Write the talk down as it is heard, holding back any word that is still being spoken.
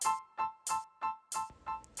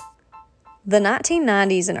The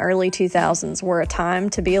 1990s and early 2000s were a time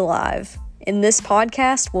to be alive. In this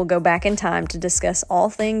podcast, we'll go back in time to discuss all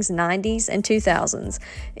things 90s and 2000s,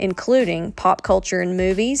 including pop culture and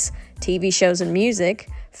movies, TV shows and music,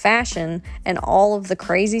 fashion, and all of the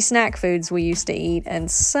crazy snack foods we used to eat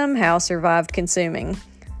and somehow survived consuming.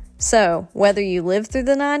 So, whether you lived through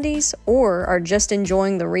the 90s or are just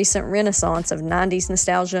enjoying the recent renaissance of 90s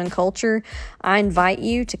nostalgia and culture, I invite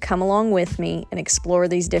you to come along with me and explore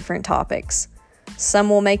these different topics.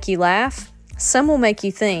 Some will make you laugh, some will make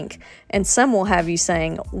you think, and some will have you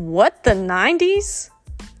saying, "What, the 90s?"